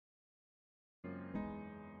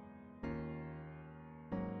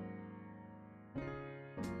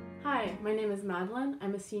Hi, my name is Madeline.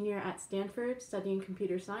 I'm a senior at Stanford studying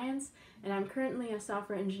computer science, and I'm currently a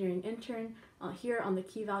software engineering intern here on the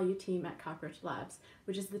key value team at Cockroach Labs,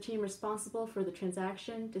 which is the team responsible for the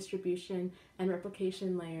transaction, distribution, and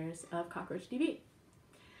replication layers of CockroachDB.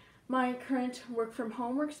 My current work from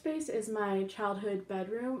home workspace is my childhood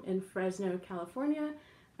bedroom in Fresno, California.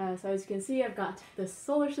 So as you can see, I've got this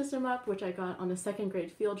solar system up, which I got on a second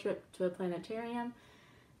grade field trip to a planetarium.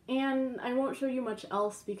 And I won't show you much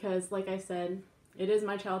else because, like I said, it is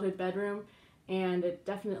my childhood bedroom and it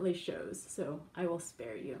definitely shows, so I will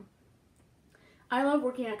spare you. I love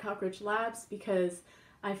working at Cockroach Labs because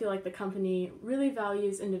I feel like the company really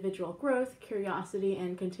values individual growth, curiosity,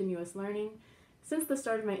 and continuous learning. Since the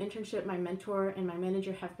start of my internship, my mentor and my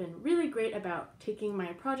manager have been really great about taking my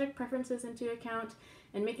project preferences into account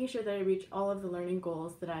and making sure that I reach all of the learning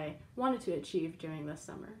goals that I wanted to achieve during this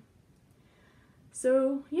summer.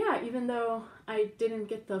 So yeah, even though I didn't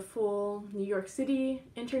get the full New York City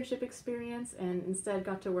internship experience and instead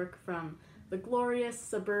got to work from the glorious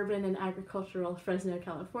suburban and agricultural Fresno,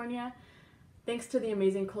 California, thanks to the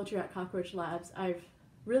amazing culture at Cockroach Labs, I've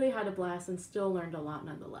really had a blast and still learned a lot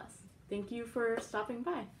nonetheless. Thank you for stopping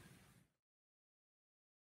by.